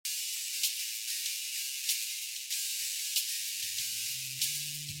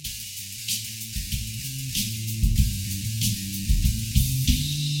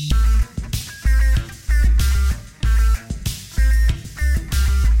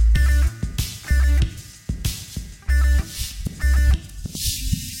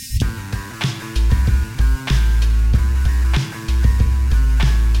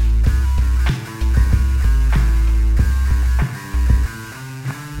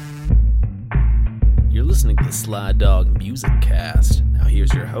listening to the Sly Dog Music Cast. Now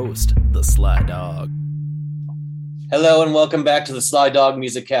here's your host, the Sly Dog. Hello and welcome back to the Sly Dog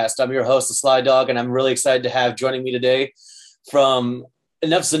Music Cast. I'm your host, the Sly Dog, and I'm really excited to have joining me today from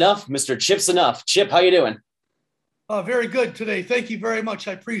Enough's Enough, Mr. Chip's Enough. Chip, how you doing? Very good today. Thank you very much.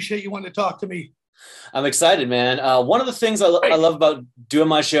 I appreciate you wanting to talk to me. I'm excited, man. One of the things I love about doing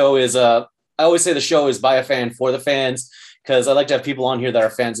my show is I always say the show is by a fan for the fans, because I like to have people on here that are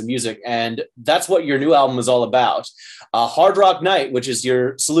fans of music. And that's what your new album is all about. Hard Rock Night, which is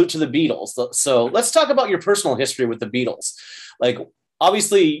your salute to the Beatles. So let's talk about your personal history with the Beatles. Like,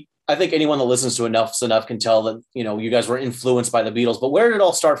 obviously, I think anyone that listens to Enough's Enough can tell that, you know, you guys were influenced by the Beatles, but where did it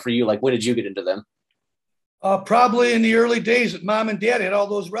all start for you? Like, when did you get into them? Probably in the early days that mom and dad had all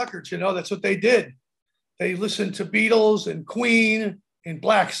those records, you know, that's what they did. They listened to Beatles and Queen and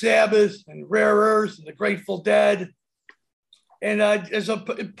Black Sabbath and Rare Earth and the Grateful Dead. And as a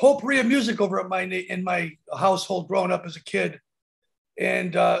potpourri of music over at in my household growing up as a kid,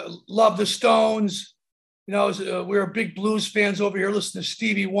 and loved the Stones. You know, we were big blues fans over here, listening to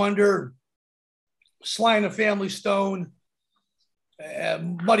Stevie Wonder, Sly and the Family Stone,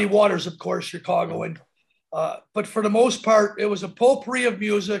 Muddy Waters, of course, Chicagoan. But for the most part, it was a potpourri of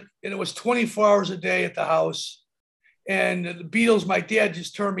music, and it was 24 hours a day at the house. And the Beatles, my dad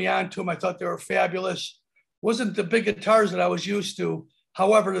just turned me on to them. I thought they were fabulous. Wasn't the big guitars that I was used to.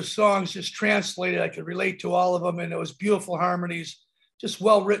 However, the songs just translated. I could relate to all of them, and it was beautiful harmonies, just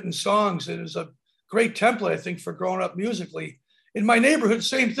well-written songs. It was a great template, I think, for growing up musically. In my neighborhood,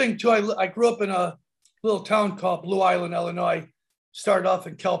 same thing, too. I grew up in a little town called Blue Island, Illinois. Started off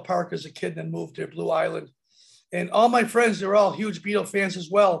in Kell Park as a kid, then moved to Blue Island. And all my friends, they were all huge Beatles fans as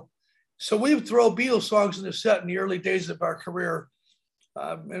well. So we would throw Beatles songs in the set in the early days of our career.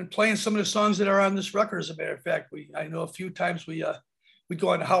 And playing some of the songs that are on this record, as a matter of fact. I know a few times we go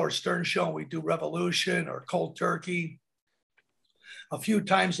on the Howard Stern show and we do Revolution or Cold Turkey. A few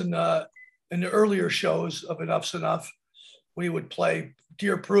times in the earlier shows of Enough's Enough, we would play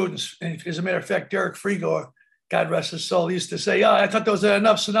Dear Prudence. And as a matter of fact, Derek Frigo, God rest his soul, used to say, "Oh, I thought that was an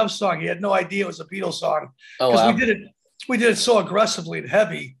Enough's Enough song." He had no idea it was a Beatles song, because wow. we did it so aggressively and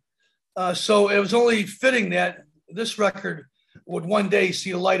heavy. So it was only fitting that this record would one day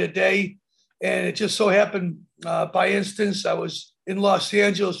see the light of day. And it just so happened, by instance, I was in Los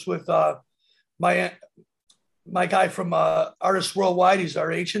Angeles with my guy from Artists Worldwide. He's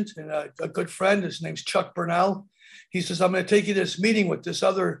our agent and a good friend. His name's Chuck Burnell. He says, "I'm going to take you to this meeting with this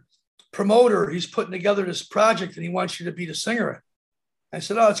other promoter. He's putting together this project and he wants you to be the singer." I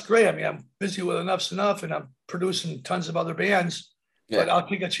said, "Oh, that's great. I mean, I'm busy with Enough's Enough and I'm producing tons of other bands, but I'll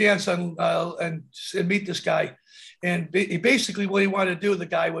take a chance on and meet this guy." And basically what he wanted to do, the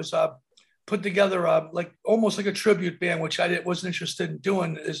guy, was put together like almost like a tribute band, which I wasn't interested in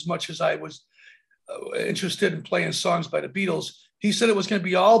doing as much as I was interested in playing songs by the Beatles. He said it was going to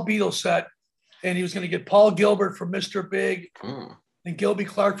be all Beatles set, and he was going to get Paul Gilbert from Mr. Big and Gilby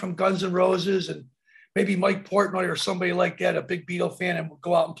Clarke from Guns N' Roses, and maybe Mike Portnoy or somebody like that, a big Beatle fan, and we'll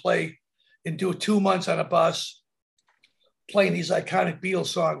go out and play and do 2 months on a bus playing these iconic Beatles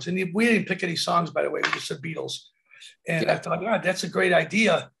songs. And we didn't pick any songs, by the way. We just said Beatles. And I thought, God, that's a great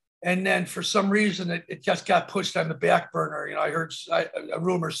idea. And then for some reason, it just got pushed on the back burner. You know, I heard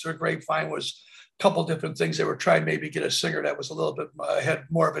rumors through a grapevine was a couple different things. They were trying maybe get a singer that was a little bit had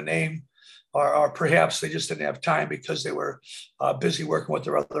more of a name, or perhaps they just didn't have time because they were busy working with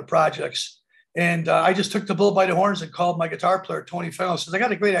their other projects. And I just took the bull by the horns and called my guitar player, Tony Fennell, and says, "I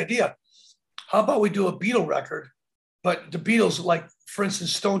got a great idea. How about we do a Beatle record? But the Beatles, like, for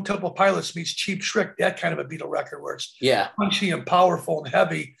instance, Stone Temple Pilots meets Cheap Trick, that kind of a Beatle record where it's punchy and powerful and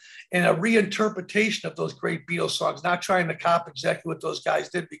heavy, and a reinterpretation of those great Beatles songs, not trying to copy exactly what those guys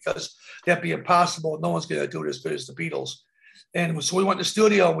did, because that'd be impossible. No one's going to do it as good as the Beatles." And so we went to the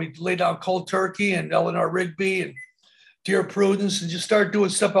studio and we laid down Cold Turkey and Eleanor Rigby and Dear Prudence and just started doing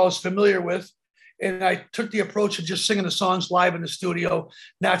stuff I was familiar with. And I took the approach of just singing the songs live in the studio,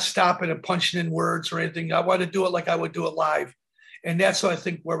 not stopping and punching in words or anything. I wanted to do it like I would do it live. And that's, I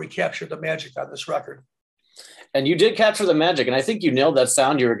think, where we captured the magic on this record. And you did capture the magic. And I think you nailed that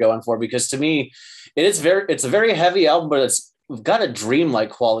sound you were going for, because to me, it's a very heavy album, but it's got a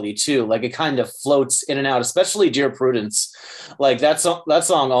dreamlike quality too. Like, it kind of floats in and out, especially Dear Prudence. Like that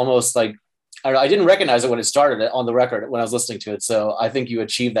song almost, like, I didn't recognize it when it started on the record when I was listening to it. So I think you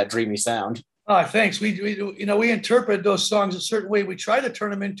achieved that dreamy sound. Oh, thanks. We interpret those songs a certain way. We try to turn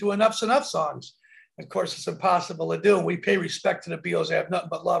them into Enough's Enough songs. Of course, it's impossible to do. We pay respect to the Beatles. I have nothing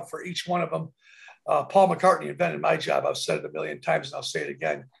but love for each one of them. Paul McCartney invented my job. I've said it a million times and I'll say it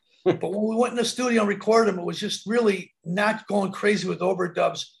again. But when we went in the studio and recorded them, it was just really not going crazy with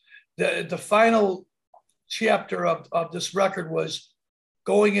overdubs. The final chapter of this record was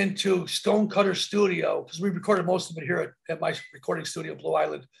going into Stonecutter Studio, because we recorded most of it here at my recording studio, Blue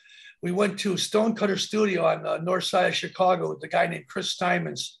Island. We went to Stonecutter Studio on the north side of Chicago with a guy named Chris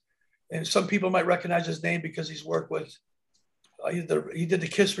Steinmans. And some people might recognize his name because he's worked with, he did the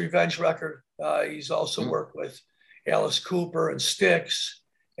Kiss Revenge record. He's also worked with Alice Cooper and Styx,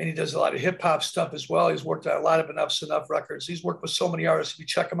 and he does a lot of hip hop stuff as well. He's worked on a lot of Enuff Z'Nuff records. He's worked with so many artists. If you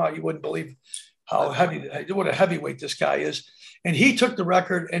check him out, you wouldn't believe what a heavyweight this guy is. And he took the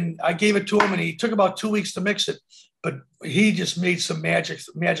record, and I gave it to him, and he took about 2 weeks to mix it. But he just made some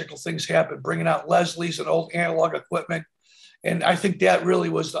magical things happen, bringing out Leslie's and old analog equipment. And I think that really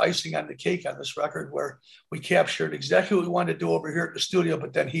was the icing on the cake on this record, where we captured exactly what we wanted to do over here at the studio,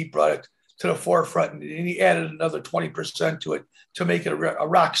 but then he brought it to the forefront, and he added another 20% to it to make it a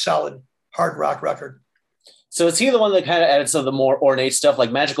rock solid hard rock record. So is he the one that kind of added some of the more ornate stuff?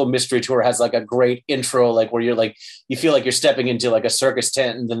 Like Magical Mystery Tour has like a great intro, like where you're like, you feel like you're stepping into like a circus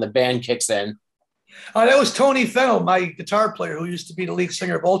tent, and then the band kicks in. That was Tony Fennell, my guitar player, who used to be the lead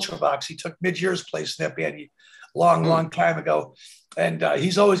singer of Ultravox. He took Mid-Year's place in that band long time ago. And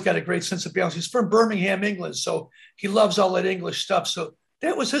he's always got a great sense of balance. He's from Birmingham, England, so he loves all that English stuff. So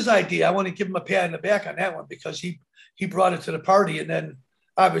that was his idea. I want to give him a pat on the back on that one, because he brought it to the party. And then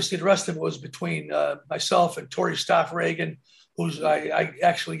obviously the rest of it was between myself and Tori Stoffregen, who's I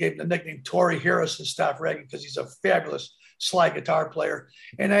actually gave him the nickname Tori Harrison Stoffregen because he's a fabulous slide guitar player.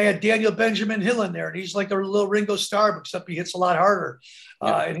 And I had Daniel Benjamin Hill in there, and he's like a little Ringo Starr, except he hits a lot harder.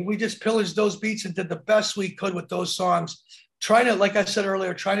 And we just pillaged those beats and did the best we could with those songs, trying to, like I said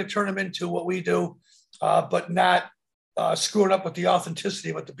earlier, trying to turn them into what we do, but not screwing up with the authenticity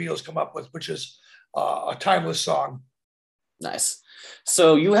of what the Beatles come up with, which is a timeless song. Nice.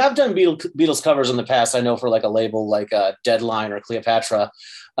 So you have done Beatles covers in the past, I know, for like a label like Deadline or Cleopatra.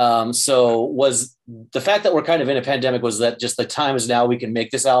 So was the fact that we're kind of in a pandemic, was that just the time is now we can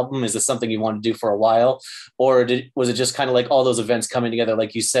make this album? Is this something you want to do for a while? Or was it just kind of like all those events coming together,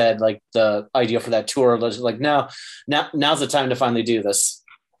 like you said, like the idea for that tour, like now's the time to finally do this?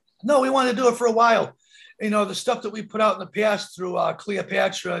 No, we wanted to do it for a while. You know, the stuff that we put out in the past through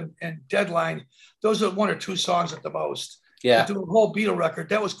Cleopatra and Deadline, those are 1 or 2 songs at the most. Yeah. To do a whole Beatle record,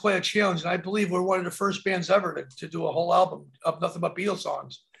 that was quite a challenge. And I believe we're one of the first bands ever to do a whole album of nothing but Beatles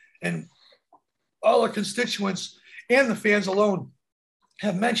songs. And all our constituents and the fans alone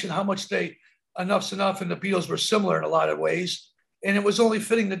have mentioned how much Enuff Z'Nuff and the Beatles were similar in a lot of ways. And it was only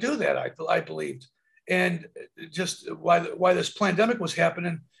fitting to do that, I believed. And just why this pandemic was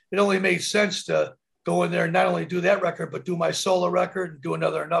happening, it only made sense to go in there and not only do that record, but do my solo record and do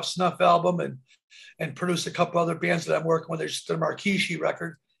another Enuff Z'Nuff album and produce a couple other bands that I'm working with. There's the Marquis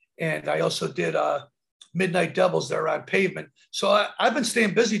record. And I also did Midnight Devils that are on Pavement. So I've been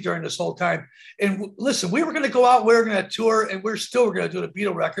staying busy during this whole time. And listen, we were going to go out, we were going to tour, and we're going to do the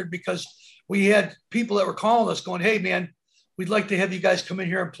Beatle record, because we had people that were calling us going, hey man, we'd like to have you guys come in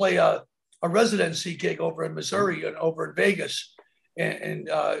here and play a residency gig over in Missouri and over in Vegas. And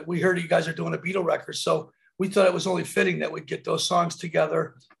we heard you guys are doing a Beatle record. So we thought it was only fitting that we'd get those songs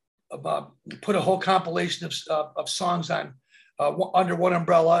together, put a whole compilation of songs on under one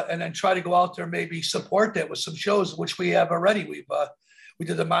umbrella, and then try to go out there and maybe support that with some shows, which we have already. We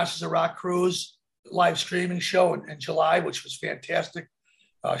did the Monsters of Rock Cruise live streaming show in July, which was fantastic.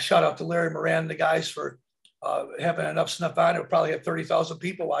 Shout out to Larry Moran and the guys for having Enuff Z'Nuff on. It probably had 30,000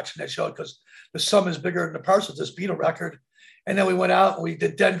 people watching that show, because the sum is bigger than the parts of this Beatle record. And then we went out and we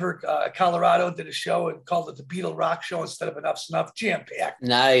did Denver, Colorado, did a show and called it the Beatle Rock Show instead of Enuff Z'Nuff. Jam-packed.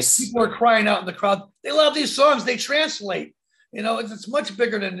 Nice. People were crying out in the crowd. They love these songs. They translate. You know, it's much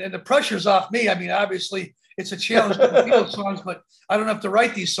bigger than, and the pressure's off me. I mean, obviously, it's a challenge with the Beatles songs, but I don't have to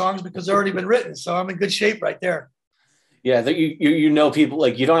write these songs because they've already been written. So I'm in good shape right there. Yeah, you know, people,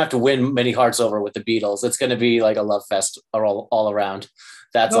 like, you don't have to win many hearts over with the Beatles. It's going to be like a love fest all around.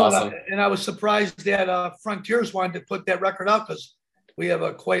 That's awesome. And I was surprised that Frontiers wanted to put that record out, because we have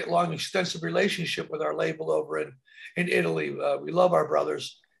a quite long, extensive relationship with our label over in Italy. We love our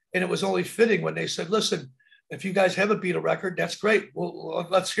brothers. And it was only fitting when they said, listen, if you guys have a Beatle record, that's great. Well,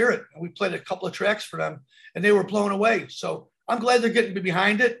 let's hear it. And we played a couple of tracks for them, and they were blown away. So I'm glad they're getting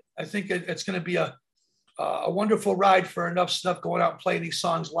behind it. I think it's going to be a wonderful ride for Enuff Z'Nuff going out and playing these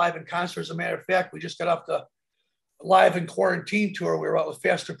songs live in concert. As a matter of fact, we just got off the Live in Quarantine tour. We were out with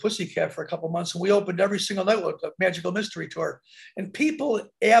Faster Pussycat for a couple of months, and we opened every single night with the Magical Mystery Tour. And people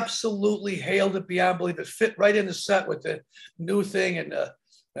absolutely hailed it beyond belief. It fit right in the set with the new thing and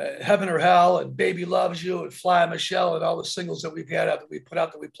Heaven or Hell and Baby Loves You and Fly Michelle and all the singles that we've had that we put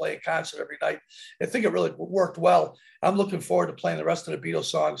out that we play in concert every night. I think it really worked well. I'm looking forward to playing the rest of the Beatles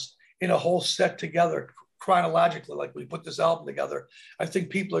songs in a whole set together. chronologically, like we put this album together. I think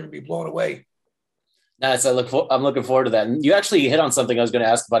people are going to be blown away. Nice. I'm looking forward to that. And you actually hit on something I was going to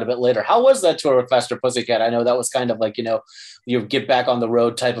ask about a bit later. How was that tour with Faster Pussycat? I know that was kind of like, you get back on the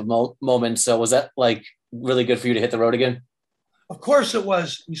road type of moment. So was that like really good for you to hit the road again? Of course it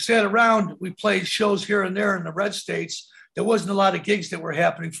was. We sat around, we played shows here and there in the red states. There wasn't a lot of gigs that were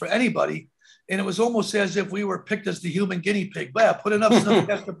happening for anybody. And it was almost as if we were picked as the human guinea pig. But yeah, put enough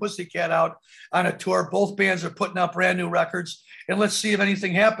Faster Pussycat out on a tour. Both bands are putting out brand new records. And let's see if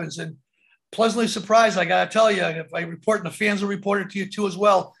anything happens. And pleasantly surprised, I got to tell you, if I report and the fans will report it to you too as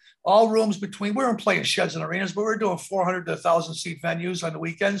well, all rooms between, we weren't playing sheds and arenas, but we were doing 400 to 1,000 seat venues on the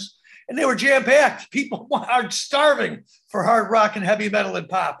weekends. And they were jam-packed. People are starving for hard rock and heavy metal and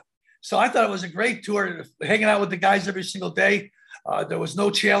pop. So I thought it was a great tour, hanging out with the guys every single day. There was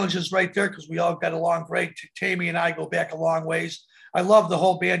no challenges right there because we all got along great. Tammy and I go back a long ways. I love the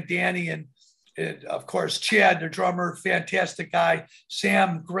whole band, Danny and of course, Chad, the drummer, fantastic guy.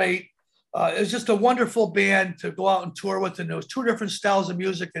 Sam, great. It was just a wonderful band to go out and tour with. And there was two different styles of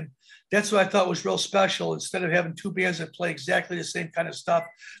music. And that's what I thought was real special. Instead of having two bands that play exactly the same kind of stuff,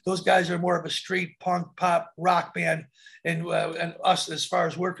 those guys are more of a street punk, pop, rock band. And us, as far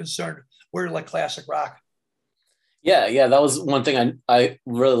as we're concerned, we're like classic rock. Yeah, that was one thing I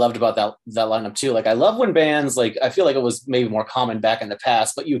really loved about that lineup too. Like I love when bands, like I feel like it was maybe more common back in the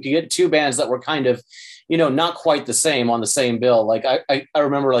past, but you could get two bands that were kind of, not quite the same on the same bill. Like I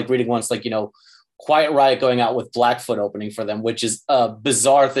remember like reading once, like, Quiet Riot going out with Blackfoot opening for them, which is a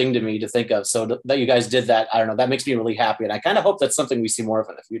bizarre thing to me to think of. So that you guys did that, I don't know, that makes me really happy. And I kind of hope that's something we see more of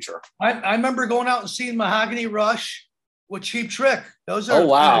in the future. I remember going out and seeing Mahogany Rush with Cheap Trick. Those are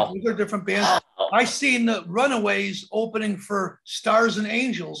those are different bands. Wow. I seen the Runaways opening for Stars and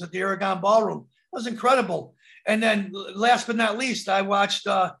Angels at the Aragon Ballroom. It was incredible. And then last but not least, I watched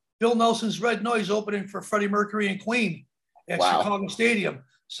Bill Nelson's Red Noise opening for Freddie Mercury and Queen at Chicago Stadium.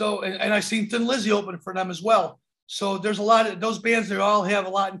 So, and I seen Thin Lizzy open for them as well. So there's a lot of those bands. They all have a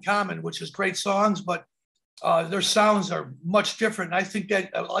lot in common, which is great songs, but their sounds are much different. And I think that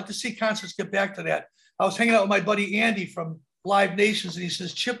I'd like to see concerts get back to that. I was hanging out with my buddy Andy from Live Nations, and he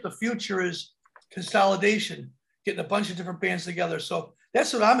says, Chip, the future is consolidation, getting a bunch of different bands together. So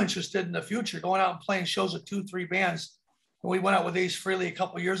that's what I'm interested in the future, going out and playing shows with 2-3 bands. When we went out with Ace Frehley a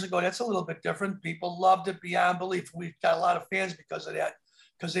couple of years ago, that's a little bit different. People loved it beyond belief. We've got a lot of fans because of that,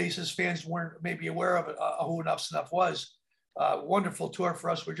 because Ace's fans weren't maybe aware of it, who Enuff Z'Nuff was. Wonderful tour for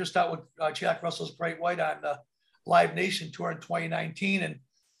us. We're just out with Jack Russell's Bright White on the Live Nation tour in 2019.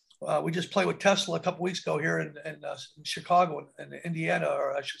 And we just played with Tesla a couple weeks ago here in Chicago and Indiana,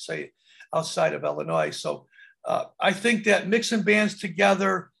 or I should say outside of Illinois. So I think that mixing bands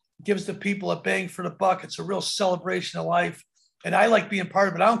together gives the people a bang for the buck. It's a real celebration of life. And I like being part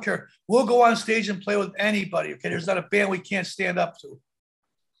of it. I don't care. We'll go on stage and play with anybody. Okay. There's not a band we can't stand up to.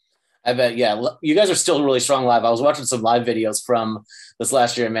 I bet. Yeah. You guys are still really strong live. I was watching some live videos from this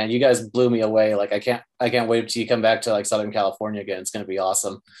last year, man. You guys blew me away. Like I can't wait till you come back to like Southern California again. It's going to be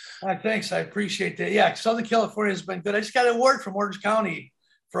awesome. Thanks. I appreciate that. Yeah. Southern California has been good. I just got an award from Orange County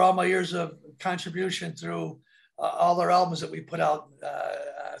for all my years of contribution through all our albums that we put out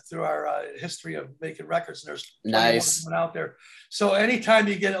through our history of making records. And there's nice out there. So anytime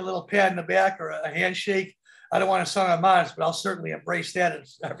you get a little pat in the back or a handshake, I don't want to sound modest, but I'll certainly embrace that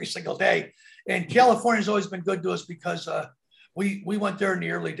every single day. And California's always been good to us because we went there in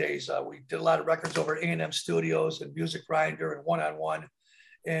the early days. We did a lot of records over at A&M Studios and Music Grinder and One on One.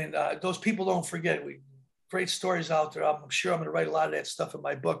 And those people don't forget. Great stories out there. I'm sure I'm going to write a lot of that stuff in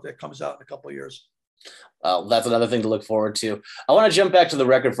my book that comes out in a couple of years. That's another thing to look forward to. I want to jump back to the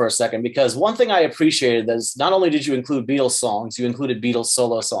record for a second, because one thing I appreciated is not only did you include Beatles songs, you included Beatles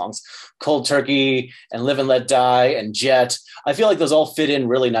solo songs, Cold Turkey and Live and Let Die and Jet. I feel like those all fit in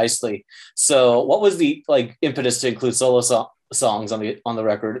really nicely. So what was the impetus to include solo songs on the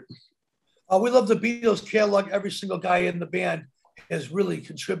record? We love the Beatles catalog. Every single guy in the band has really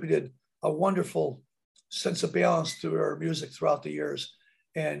contributed a wonderful sense of balance to our music throughout the years.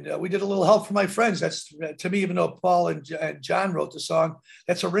 And we did a little help from my friends. That's, to me, even though Paul and John wrote the song,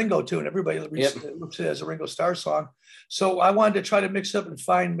 that's a Ringo tune. Everybody looks at it as a Ringo Starr song. So I wanted to try to mix up and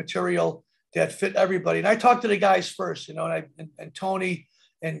find material that fit everybody. And I talked to the guys first, and Tony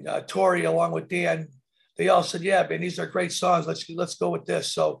and Tori, along with Dan, they all said, yeah, man, these are great songs. Let's go with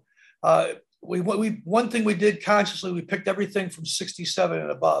this. So one thing we did consciously, we picked everything from 67 and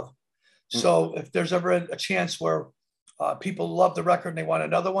above. So if there's ever a chance where people love the record and they want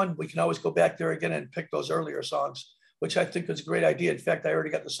another one, we can always go back there again and pick those earlier songs, which I think is a great idea. In fact, I already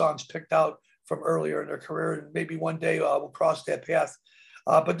got the songs picked out from earlier in their career, and maybe one day we'll cross that path.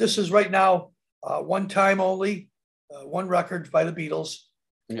 But this is right now, One Time Only, one record by the Beatles,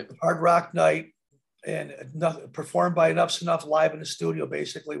 Yep. Hard Rock Night, and performed by Enough's Enough live in the studio,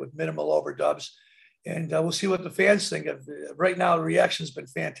 basically with minimal overdubs. And we'll see what the fans think. Right now, the reaction's been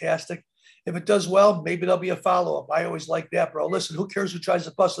fantastic. If it does well, maybe there'll be a follow-up. I always like that, bro. Listen, who cares who tries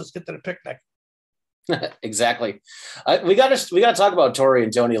the bus? Let's get to the picnic. Exactly. We got to talk about Tori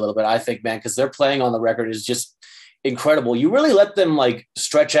and Joni a little bit, I think, man, because their playing on the record is just incredible. You really let them like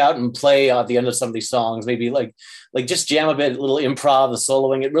stretch out and play at the end of some of these songs, maybe like just jam a bit, a little improv, the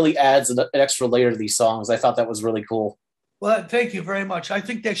soloing. It really adds an extra layer to these songs. I thought that was really cool. Well, thank you very much. I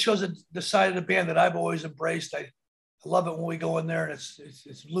think that shows the side of the band that I've always embraced. I love it when we go in there and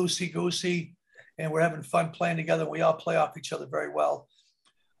it's loosey goosey, and we're having fun playing together. We all play off each other very well.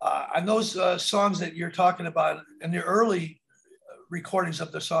 On those songs that you're talking about, in the early recordings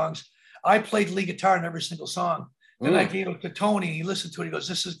of the songs, I played lead guitar in every single song. Then I gave it to Tony. He listened to it. He goes,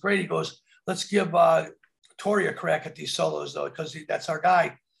 "This is great." He goes, "Let's give Tori a crack at these solos, though, because that's our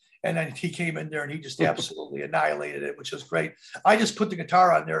guy." And then he came in there and he just absolutely annihilated it, which was great. I just put the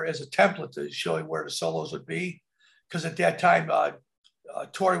guitar on there as a template to show you where the solos would be, because at that time,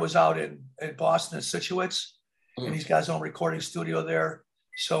 Tori was out in Boston at Scituate, and he's got his own recording studio there.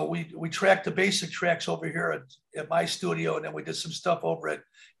 So we tracked the basic tracks over here at my studio, and then we did some stuff over at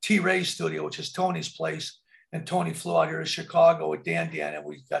T. Ray's studio, which is Tony's place. And Tony flew out here to Chicago with Dan, and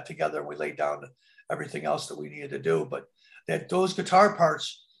we got together and we laid down everything else that we needed to do. But those guitar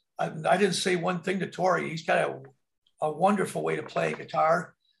parts, I didn't say one thing to Tori. He's got a wonderful way to play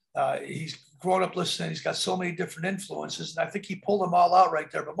guitar. He's grown up listening. He's got so many different influences, and I think he pulled them all out right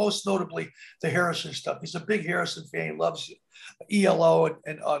there. But most notably, the Harrison stuff. He's a big Harrison fan. He loves ELO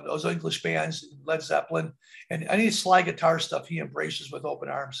and those English bands, Led Zeppelin, and any slide guitar stuff he embraces with open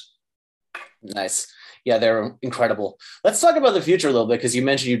arms. Nice. Yeah, they're incredible. Let's talk about the future a little bit, because you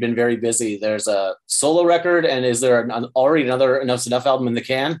mentioned you've been very busy. There's a solo record, and is there already another Enough's Enough album in the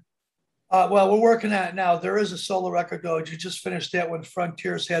can? Well, we're working on it now. There is a solo record, though. You just finished that one.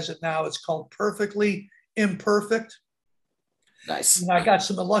 Frontiers has it now. It's called Perfectly Imperfect. Nice. And I got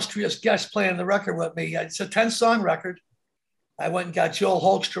some illustrious guests playing the record with me. It's a 10-song record. I went and got Joel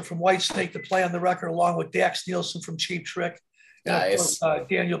Holstra from Whitesnake to play on the record, along with Dax Nielsen from Cheap Trick. And nice. Of course,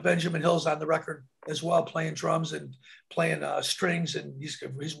 Daniel Benjamin Hill's on the record as well, playing drums and playing strings. And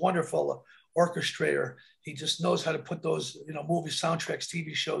he's wonderful orchestrator. He just knows how to put those, movie soundtracks,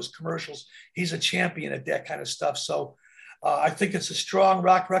 TV shows, commercials. He's a champion at that kind of stuff. So I think it's a strong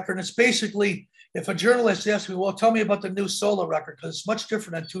rock record. And it's basically, if a journalist asks me, well, tell me about the new solo record, because it's much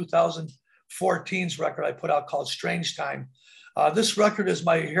different than 2014's record I put out called Strange Time. This record is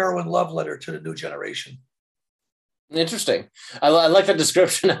my heroin love letter to the new generation. Interesting. I like that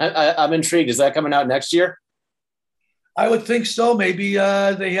description. I'm intrigued. Is that coming out next year? I would think so. Maybe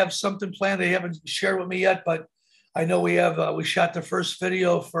they have something planned. They haven't shared with me yet, but I know we shot the first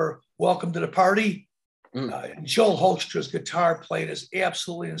video for Welcome to the Party. Joel Holstra's guitar playing is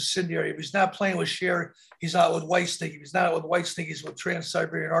absolutely incendiary. If he's not playing with Cher, he's out with Whitesnake. If he's not out with Whitesnake, he's with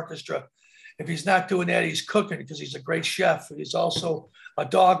Trans-Siberian Orchestra. If he's not doing that, he's cooking, because he's a great chef. He's also a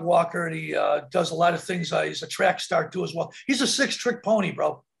dog walker, and he does a lot of things. He's a track star too as well. He's a 6-trick pony,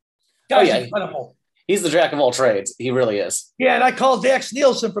 bro. Guy's incredible. He's the jack of all trades. He really is. Yeah, and I called Dax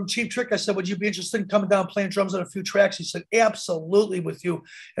Nielsen from Cheap Trick. I said, would you be interested in coming down playing drums on a few tracks? He said, absolutely, with you.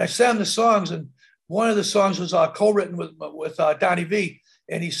 And I sent him the songs, and one of the songs was co-written with Donnie V.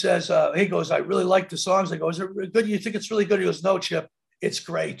 And he says, he goes, I really like the songs. I go, is it good? You think it's really good? He goes, no, Chip, it's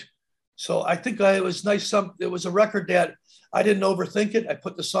great. So I think it was nice. It was a record that I didn't overthink it. I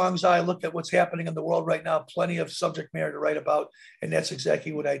put the songs I look at what's happening in the world right now, plenty of subject matter to write about. And that's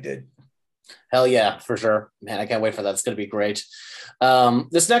exactly what I did. Hell yeah, for sure. Man, I can't wait for that. It's going to be great.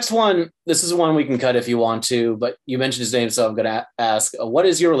 This next one, this is one we can cut if you want to, but you mentioned his name, so I'm going to ask, what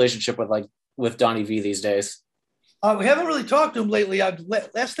is your relationship with Donnie V these days? We haven't really talked to him lately.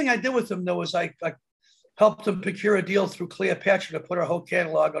 Last thing I did with him, though, was I helped him procure a deal through Cleopatra to put our whole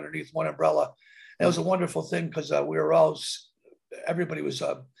catalog underneath one umbrella. That was a wonderful thing, because everybody was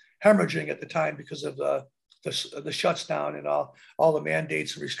hemorrhaging at the time because of the shuts down and all the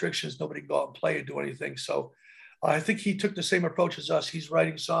mandates and restrictions. Nobody could go out and play and do anything. So I think he took the same approach as us. He's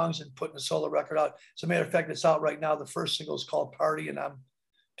writing songs and putting a solo record out. As a matter of fact, it's out right now. The first single is called Party, and I'm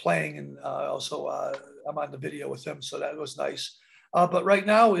playing, and also I'm on the video with him. So that was nice. But right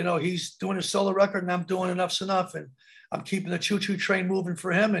now, he's doing a solo record, and I'm doing Enough's Enough, and I'm keeping the choo-choo train moving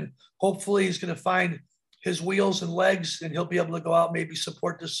for him. And hopefully he's going to find his wheels and legs, and he'll be able to go out, maybe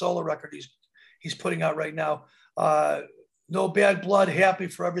support this solo record he's putting out right now. No Bad Blood, happy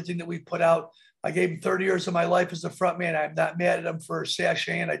for everything that we've put out. I gave him 30 years of my life as a front man. I'm not mad at him for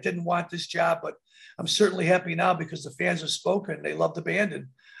sashaying. I didn't want this job, but I'm certainly happy now because the fans have spoken. They love the band, and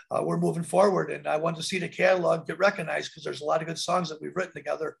we're moving forward. And I want to see the catalog get recognized because there's a lot of good songs that we've written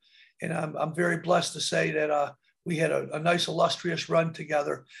together. And I'm very blessed to say that we had a nice illustrious run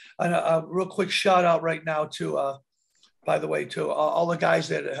together. And a real quick shout out right now to, by the way, to all the guys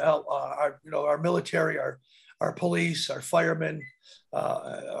that help our military, our police, our firemen,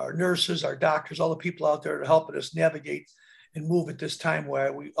 our nurses, our doctors, all the people out there helping us navigate and move at this time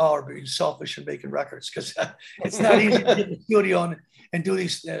where we all are being selfish and making records, because it's not easy to get in the studio and do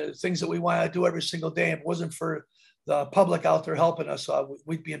these things that we want to do every single day. If it wasn't for the public out there helping us,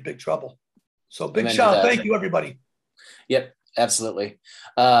 we'd be in big trouble. So big shout out. Thank you, everybody. Yep. Absolutely.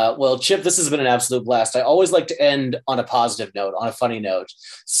 Well, Chip, this has been an absolute blast. I always like to end on a positive note, on a funny note.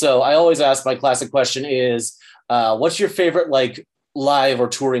 So I always ask, my classic question is, what's your favorite live or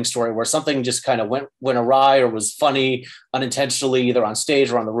touring story where something just kind of went awry or was funny unintentionally, either on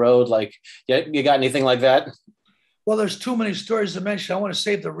stage or on the road? You got anything like that? Well, there's too many stories to mention. I want to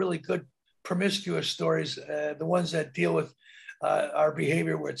save the really good promiscuous stories, the ones that deal with our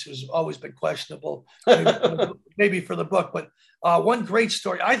behavior, which has always been questionable, maybe for the book. But one great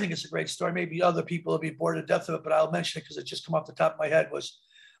story, I think it's a great story. Maybe other people will be bored to death of it, but I'll mention it because it just come off the top of my head. Was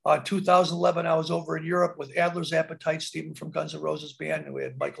 2011, I was over in Europe with Adler's Appetite, Stephen from Guns N' Roses band, and we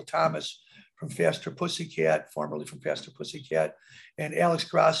had Michael Thomas from Faster Pussycat, formerly from Faster Pussycat, and Alex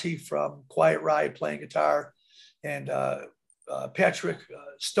Grassi from Quiet Riot playing guitar, and Patrick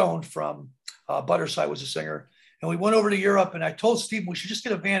Stone from Butterside was a singer. And we went over to Europe, and I told Steve we should just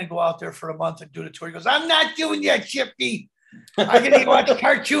get a van and go out there for a month and do the tour. He goes, "I'm not doing that, Chippy. I can watch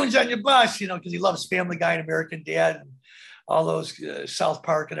cartoons on your bus," because he loves Family Guy and American Dad and all those South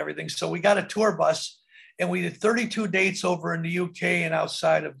Park and everything. So we got a tour bus, and we did 32 dates over in the UK and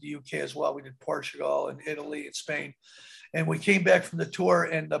outside of the UK as well. We did Portugal and Italy and Spain. And we came back from the tour,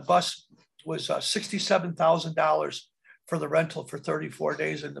 and the bus was $67,000 for the rental for 34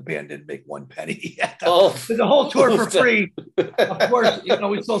 days, and the band didn't make one penny. The whole tour for free. Of course,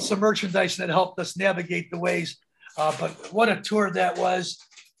 we sold some merchandise that helped us navigate the ways. But what a tour that was.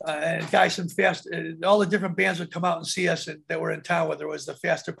 And guys from all the different bands would come out and see us that were in town, whether it was the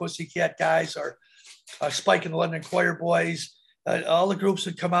Faster Pussycat guys or Spike and the London Choir Boys. All the groups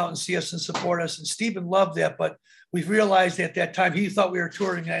would come out and see us and support us. And Stephen loved that, but we realized at that time, he thought we were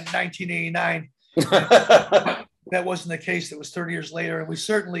touring in 1989. That wasn't the case. It was 30 years later. And we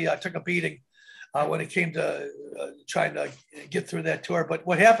certainly took a beating when it came to trying to get through that tour. But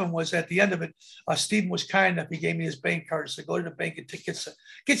what happened was at the end of it, Stephen was kind enough. He gave me his bank card. So go to the bank and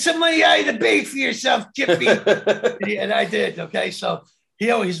get some money out of the bank for yourself, Chippy. And I did. Okay. So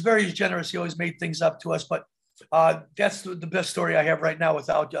he's very generous. He always made things up to us. But that's the best story I have right now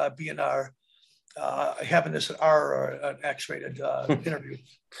without being having this an R or an X-rated interview.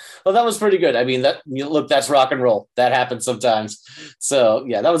 Well, that was pretty good. I mean, that's rock and roll. That happens sometimes. So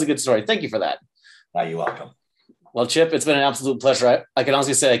yeah, that was a good story. Thank you for that. You're welcome. Well, Chip, it's been an absolute pleasure. I can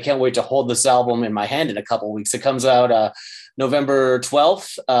honestly say I can't wait to hold this album in my hand in a couple of weeks. It comes out November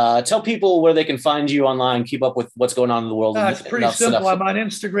 12th. Tell people where they can find you online, keep up with what's going on in the world. It's pretty simple. I'm on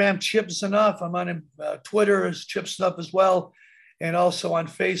Instagram, Chips Enough. I'm on Twitter as Chips Enough as well. And also on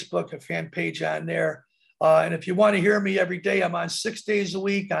Facebook, a fan page on there. And if you want to hear me every day, I'm on 6 days a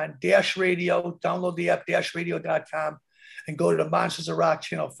week on Dash Radio. Download the app, dashradio.com, and go to the Monsters of Rock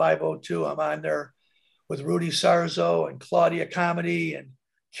channel 502. I'm on there with Rudy Sarzo and Claudia Comedy and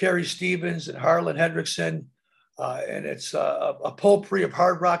Carrie Stevens and Harlan Hendrickson. And it's a potpourri of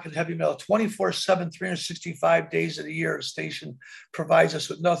hard rock and heavy metal, 24/7, 365 days of the year. The station provides us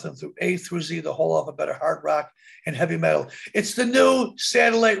with nothing through A through Z, the whole alphabet of hard rock and heavy metal. It's the new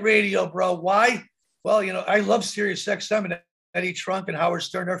satellite radio, bro. Why? Well, I love Sirius XM and Eddie Trunk and Howard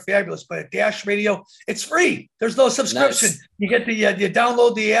Stern. They're fabulous. But at Dash Radio, it's free. There's no subscription. Nice. You get you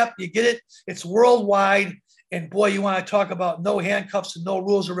download the app, you get it. It's worldwide. And boy, you want to talk about no handcuffs and no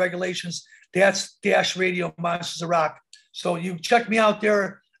rules or regulations. That's Dash Radio, Monsters of Rock. So you check me out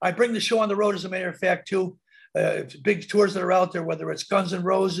there. I bring the show on the road, as a matter of fact, too. Big tours that are out there, whether it's Guns N'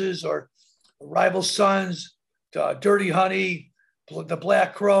 Roses or Rival Sons, Dirty Honey, the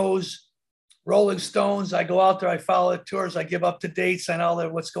Black Crowes, Rolling Stones. I go out there, I follow the tours, I give up to dates on all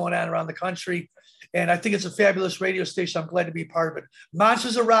what's going on around the country. And I think it's a fabulous radio station. I'm glad to be part of it.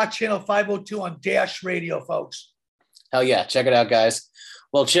 Monsters of Rock, channel 502 on Dash Radio, folks. Hell yeah. Check it out, guys.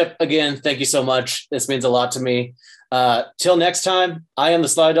 Well, Chip, again, thank you so much. This means a lot to me. Till next time, I am the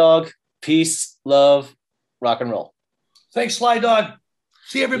Sly Dog. Peace, love, rock and roll. Thanks, Sly Dog.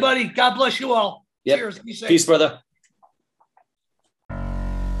 See everybody. God bless you all. Yep. Cheers. Be safe. Peace, brother.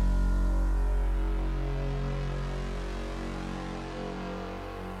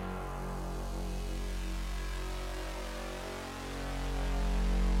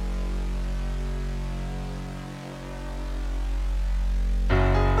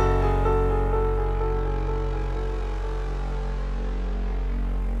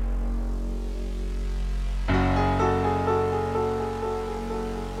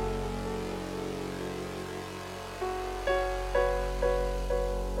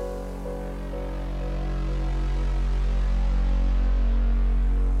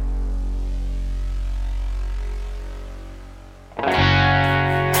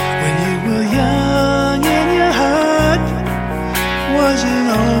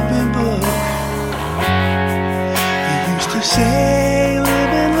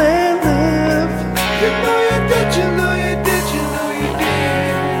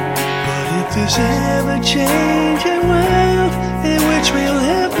 ever-changing world in which we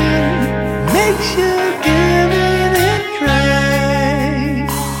live in makes you give in and cry.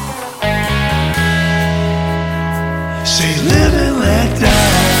 Say live and let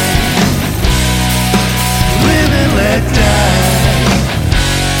die. Live and let die.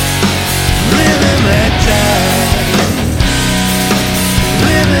 Live and let die.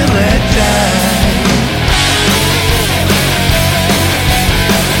 Live and let die.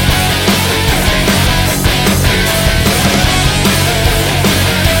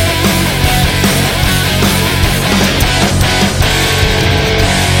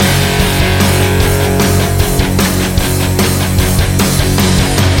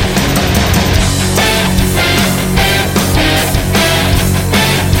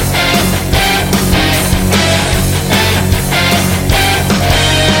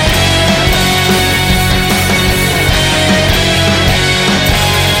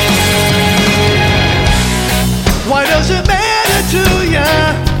 Why does it matter to ya?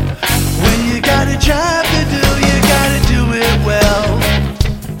 When you got a job to do, you gotta do it well.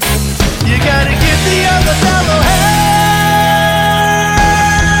 You gotta give the other fellow help.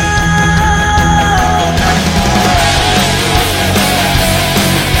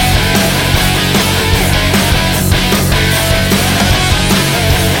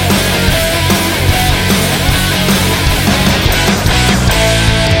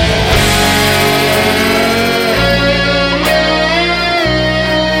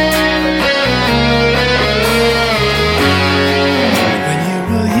 When you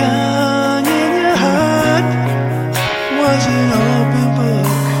were young and your heart was an open book,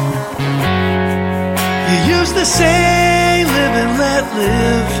 you used to say, live and let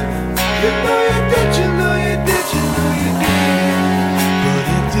live. You know you did, you know you did, you know you did. But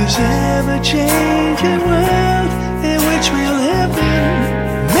if this ever-changing world in which we live in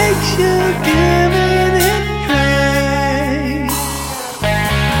makes you give in and cry,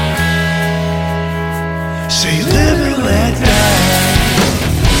 say live and let die.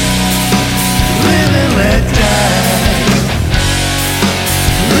 Live and let die.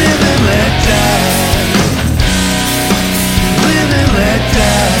 Live and let die. Live and let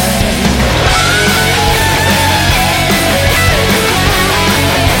die.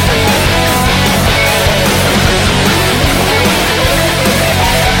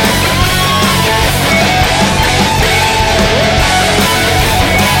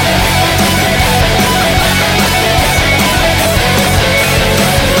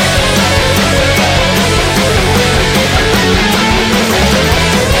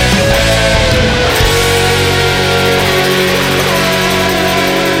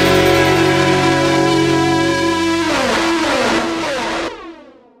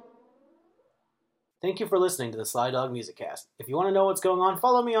 Thank you for listening to the Sly Dog Music Cast. If you want to know what's going on,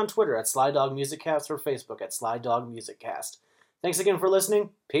 follow me on Twitter at Sly Dog Music Cast or Facebook at Sly Dog Music Cast. Thanks again for listening.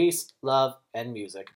 Peace, love, and music.